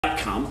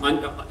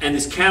and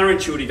this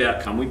counterintuitive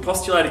outcome, we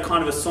postulated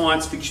kind of a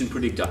science fiction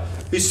predictor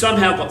who's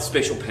somehow got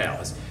special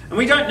powers. And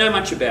we don't know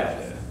much about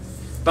her,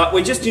 but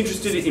we're just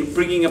interested in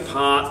bringing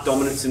apart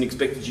dominance and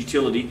expected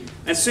utility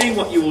and seeing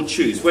what you will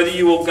choose. Whether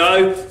you will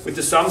go with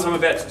the sums I'm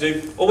about to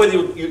do, or whether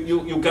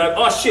you'll go,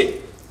 oh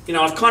shit, you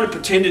know, I've kind of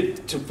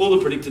pretended to fool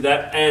the predictor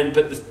that,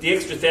 but the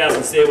extra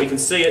thousands there, we can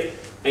see it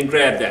and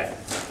grab that.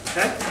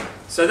 Okay?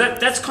 So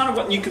that's kind of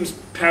what Newcomb's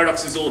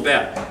paradox is all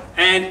about.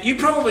 And you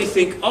probably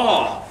think,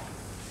 oh,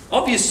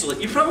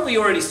 obviously, you're probably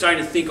already starting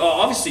to think, oh,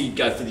 obviously you'd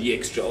go for the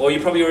extra. Or you're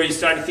probably already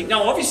starting to think,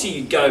 no, obviously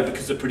you'd go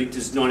because the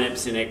predictor's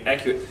 98%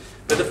 accurate.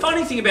 But the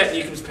funny thing about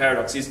Newcomb's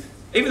paradox is,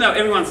 even though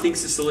everyone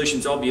thinks the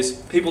solution's obvious,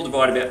 people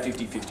divide about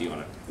 50-50 on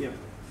it. Yeah.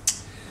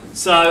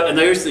 So, and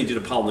they recently did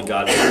a poll in the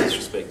Guardian in this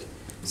respect.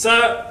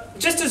 So,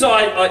 just as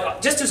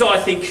I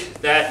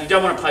think that you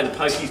don't want to play the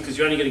pokies because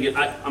you're only going to get,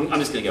 I'm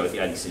just going to go with the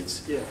 80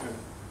 cents. Yeah.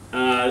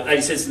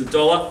 80 cents in the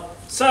dollar.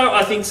 So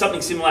I think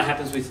something similar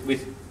happens with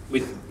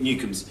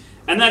Newcomb's,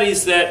 and that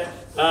is that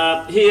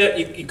here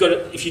you've got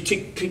if you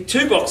pick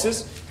two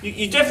boxes,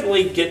 you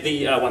definitely get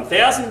the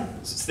 1,000.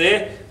 It's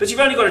there, but you've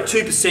only got a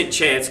 2%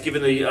 chance,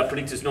 given the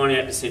predictor's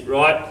 98%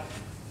 right,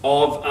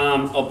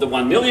 of the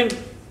 1 million.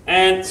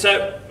 And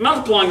so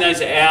multiplying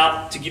those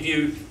out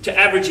to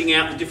averaging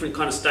out the different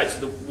kind of states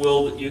of the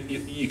world that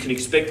you can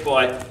expect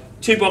by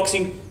two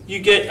boxing, you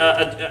get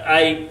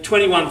a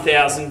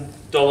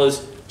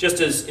 $21,000. Just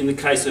as in the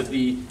case of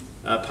the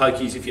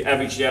pokies, if you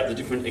averaged out the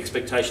different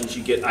expectations,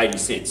 you get 80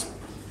 cents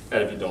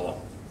out of your dollar.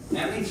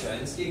 How many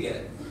turns do you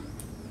get?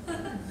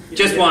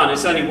 Just one.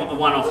 It's only a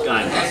one-off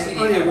game. How can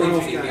you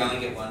average it if you only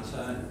get one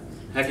turn?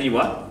 How can you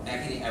what? How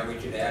can you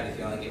average it out if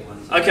you only get one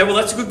turn? Okay, well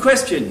that's a good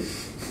question.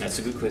 That's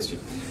a good question.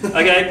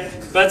 Okay,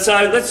 but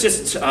so let's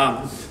just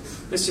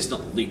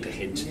not leap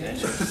ahead to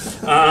that.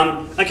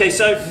 Okay,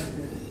 so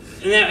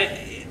now.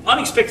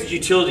 Unexpected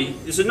utility,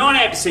 there's a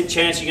 98%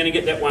 chance you're going to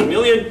get that 1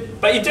 million,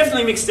 but you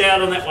definitely mixed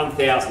out on that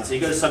 1,000. So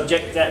you've got to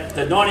subject that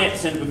to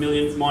 98% of a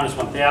million minus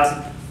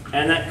 1,000,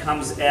 and that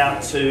comes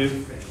out to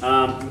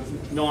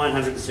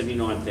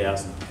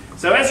 979,000.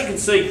 So as you can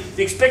see,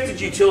 the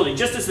expected utility,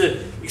 just as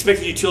the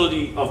expected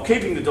utility of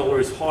keeping the dollar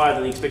is higher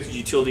than the expected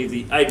utility of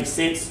the 80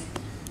 cents,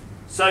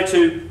 so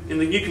too, in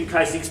the Newcomb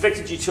case, the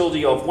expected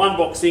utility of one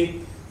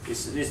boxing,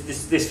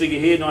 this figure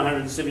here,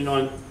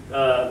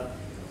 979,000,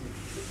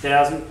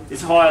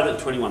 is higher than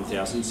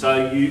 21,000.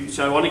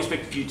 So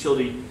unexpected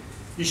utility,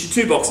 you should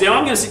two box. Now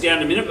I'm going to sit down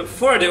in a minute, but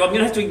before I do, I'm going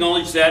to have to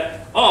acknowledge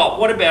that,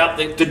 what about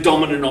the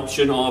dominant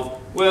option of,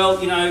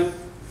 well, you know,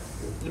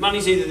 the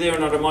money's either there or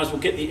not, I might as well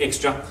get the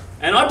extra.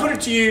 And I put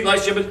it to you,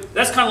 ladies and gentlemen,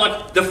 that's kind of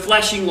like the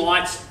flashing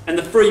lights and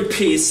the free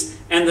piss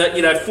and the,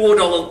 you know,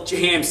 $4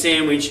 ham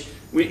sandwich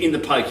in the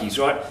pokies,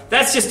 right?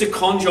 That's just a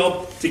con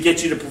job to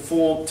get you to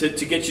perform, to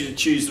get you to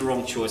choose the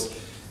wrong choice.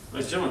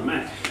 Ladies and gentlemen,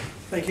 Matt.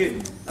 Thank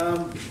you.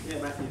 Yeah,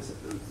 Matthew,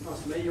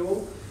 nice to meet you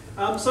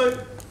all. So,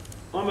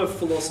 I'm a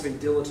philosophy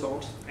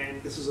dilettante,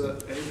 and this is an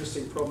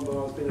interesting problem that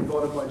I was being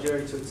invited by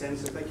Jerry to attend,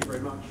 so thank you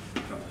very much.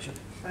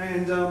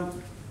 And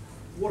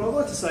what I'd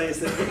like to say is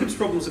that Newcomb's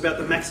problem is about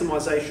the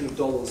maximisation of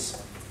dollars,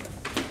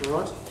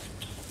 right?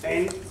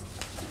 And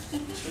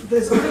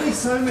there's only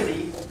so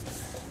many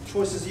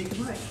choices you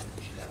can make.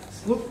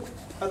 Look,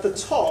 at the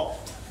top,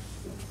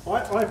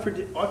 I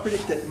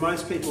predict that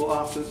most people,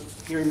 after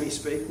hearing me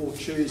speak, will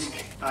choose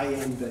A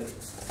and B.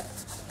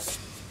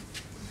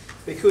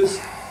 Because,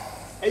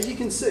 as you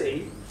can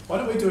see... Why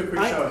don't we do a quick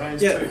show of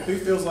hands too? Who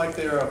feels like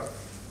they're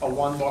a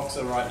one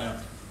boxer right now?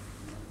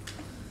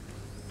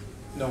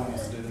 No one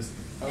wants to do this.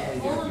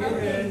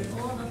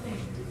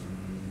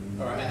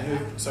 Alright, and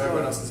who? So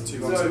everyone else is a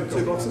two boxer? So,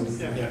 two boxers?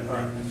 Yeah,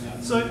 alright.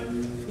 So,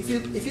 if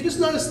you just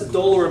notice the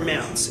dollar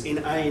amounts in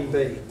A and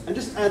B, and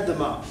just add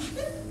them up,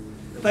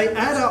 they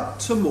add up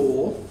to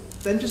more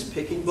than just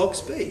picking box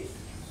B.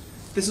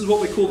 This is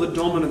what we call the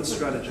dominant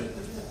strategy.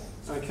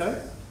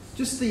 Okay?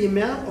 Just the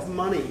amount of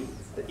money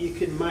that you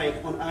can make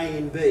on A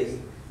and B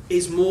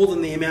is more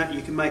than the amount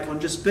you can make on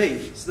just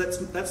B. So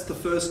that's the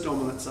first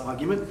dominance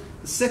argument.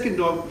 The second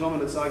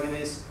dominance argument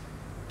is,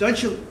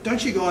 don't you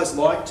guys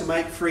like to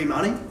make free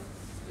money?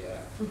 Yeah.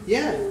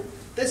 Yeah.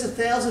 There's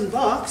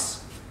 $1,000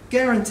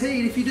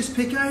 guaranteed if you just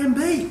pick A and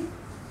B.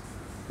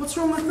 What's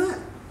wrong with that?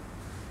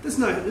 There's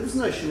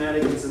no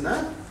shenanigans in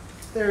that.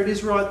 There it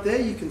is right there.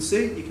 You can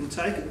see it. You can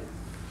take it.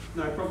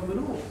 No problem at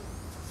all.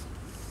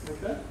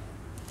 Okay?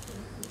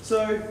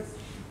 So,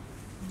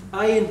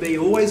 A and B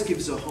always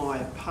gives a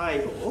higher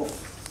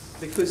payoff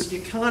because you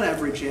can't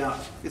average out.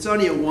 It's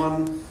only a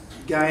one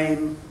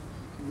game,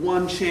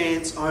 one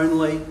chance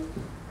only.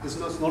 It's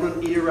not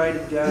an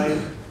iterated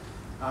game.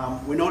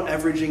 We're not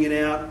averaging it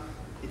out.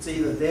 It's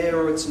either there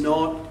or it's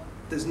not.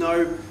 There's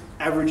no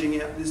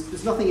averaging out.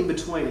 There's nothing in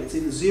between. It's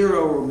either 0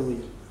 or a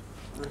million.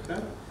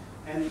 Okay?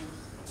 And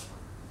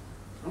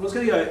I'm just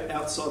going to go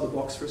outside the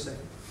box for a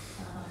second.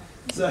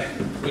 So,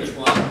 which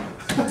one?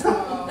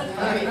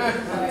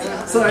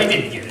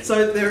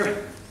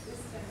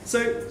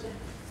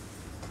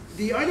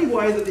 the only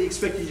way that the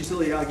expected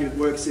utility argument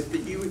works is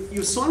that you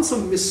assign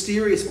some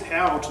mysterious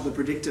power to the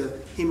predictor,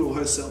 him or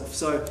herself.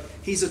 So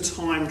he's a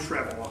time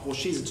traveller, or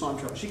she's a time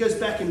traveller. She goes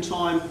back in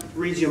time,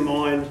 reads your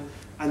mind,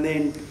 and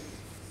then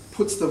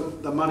puts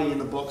the money in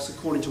the box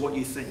according to what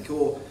you think.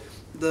 Or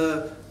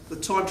the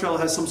time traveller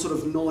has some sort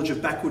of knowledge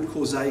of backward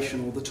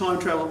causation, or the time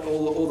traveller,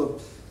 or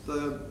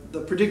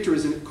the predictor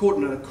is caught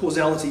in a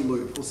causality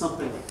loop, or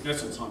something.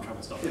 That's all time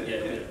travel stuff. Sure.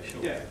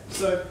 Yeah.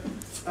 So,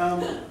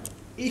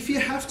 if you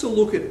have to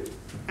look at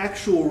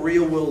actual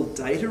real-world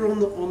data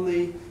on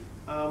the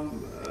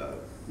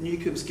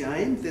Newcomb's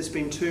game, there's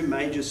been two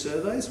major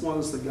surveys. One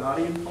is the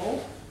Guardian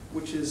poll,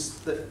 which is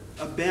that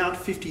about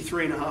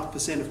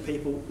 53.5% of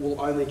people will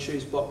only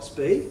choose box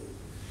B,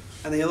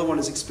 and the other one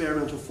is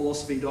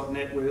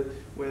experimentalphilosophy.net,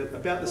 where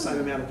about the same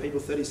amount of people,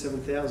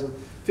 37,000,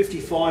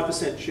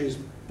 55% choose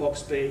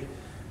box B,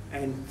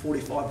 and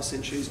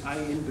 45% choose A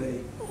and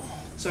B.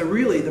 So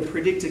really, the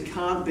predictor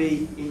can't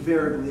be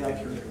invariably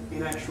accurate,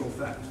 in actual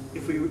fact.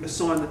 If we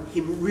assign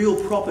him real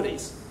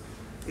properties,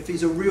 if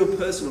he's a real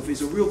person, or if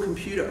he's a real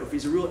computer, or if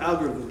he's a real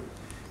algorithm,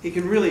 he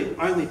can really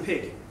only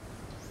pick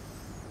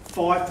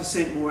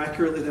 5% more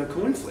accurately than a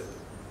coin flip.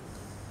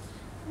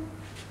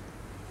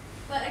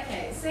 But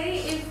okay, say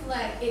if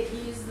like the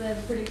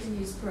predictor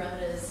used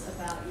parameters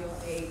about your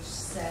age,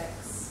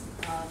 sex,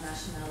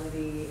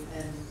 nationality,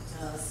 and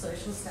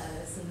social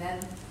status, and then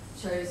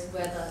shows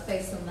whether,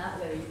 based on that,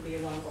 whether you'd be a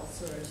 1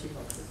 box or a 2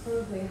 box, would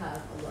probably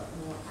have a lot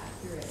more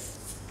accurate.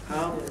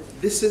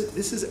 This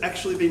has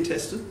actually been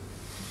tested.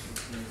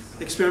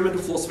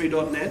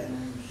 Experimentalphilosophy.net.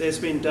 There's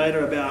been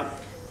data about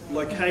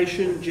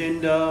location,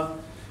 gender,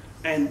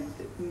 and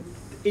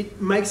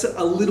it makes it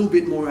a little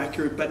bit more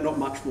accurate, but not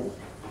much more.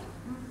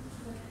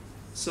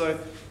 So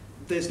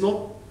there's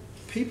not,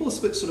 people are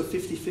split sort of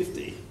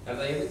 50-50. Have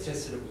they ever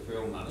tested it with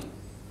real money?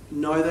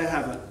 No, they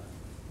haven't.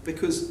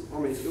 Because, I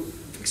mean,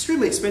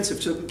 extremely expensive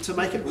to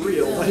make it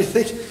real, don't you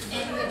think?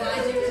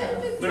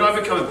 When I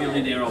become a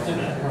billionaire, I'll do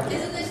that.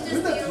 Isn't this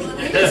just the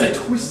It's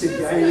a twisted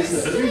game, isn't it?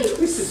 It's a very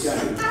twisted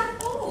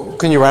game.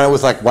 Can you run it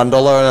with like $1 and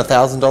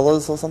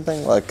 $1,000 or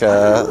something, like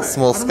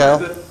small scale?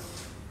 Know, but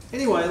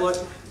anyway, like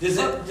There's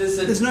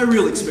no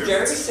real Jerry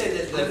experience.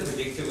 said that the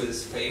predictor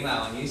was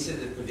female, and you said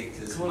the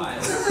predictor's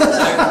male. So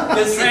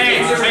does the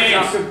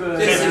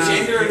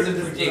gender of the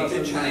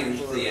predictor change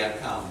the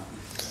outcome?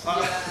 No.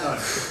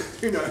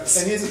 Who knows?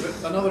 And here's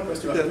another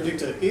question about the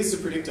predictor. Is the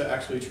predictor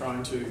actually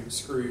trying to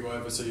screw you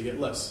over so you get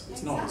less?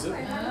 It's not, is it?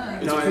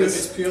 No,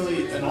 It's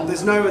purely an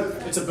There's no.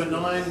 It's a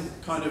benign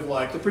kind of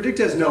like... The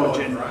predictor has no God,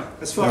 agenda. right?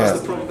 As far as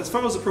the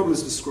problem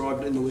is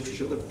described in the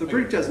literature, the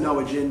predictor has no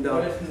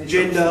agenda,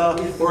 gender,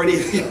 or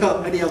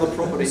any other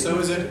property. So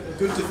is it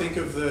good to think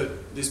of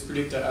this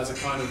predictor as a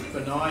kind of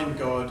benign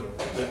god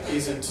that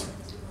isn't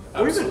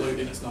absolute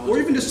in its knowledge? Or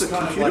even just a It's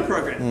kind of computer like-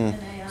 program.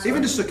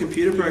 Even just a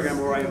computer program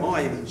or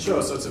AI even.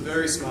 Sure, so it's a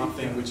very smart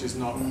thing which is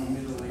not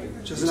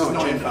Just no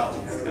not agenda.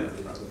 infallible.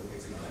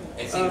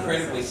 It's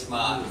incredibly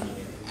smart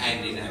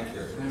and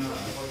inaccurate.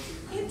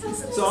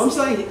 So I'm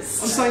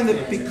saying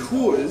that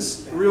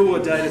because real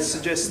world data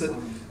suggests that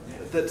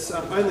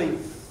only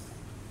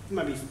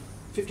maybe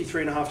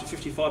 53.5 to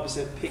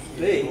 55% pick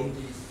B,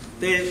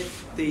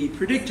 the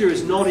predictor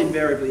is not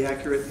invariably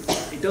accurate.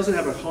 It doesn't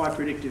have a high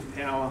predictive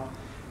power.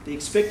 The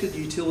expected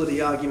utility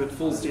argument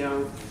falls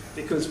down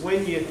because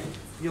when you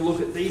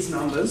look at these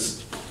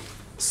numbers,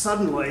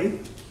 suddenly,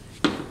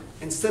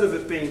 instead of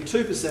it being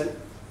 2%,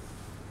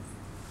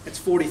 it's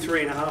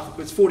 43.5%,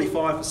 it's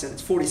 45%,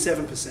 it's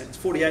 47%, it's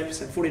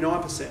 48%,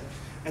 49%.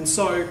 And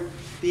so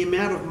the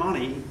amount of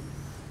money,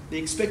 the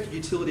expected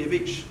utility of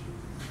each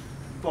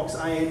box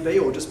A and B,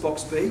 or just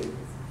box B,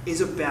 is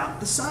about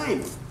the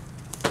same.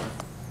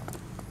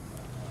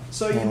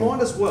 So you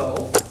might as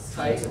well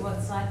take to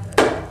what side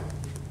though?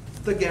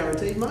 the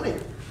guaranteed money.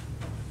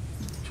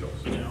 Sure.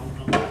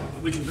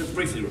 We can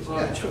briefly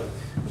reply. Yeah, sure.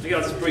 I think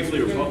I'll just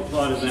briefly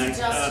reply to He's that.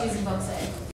 just using box A.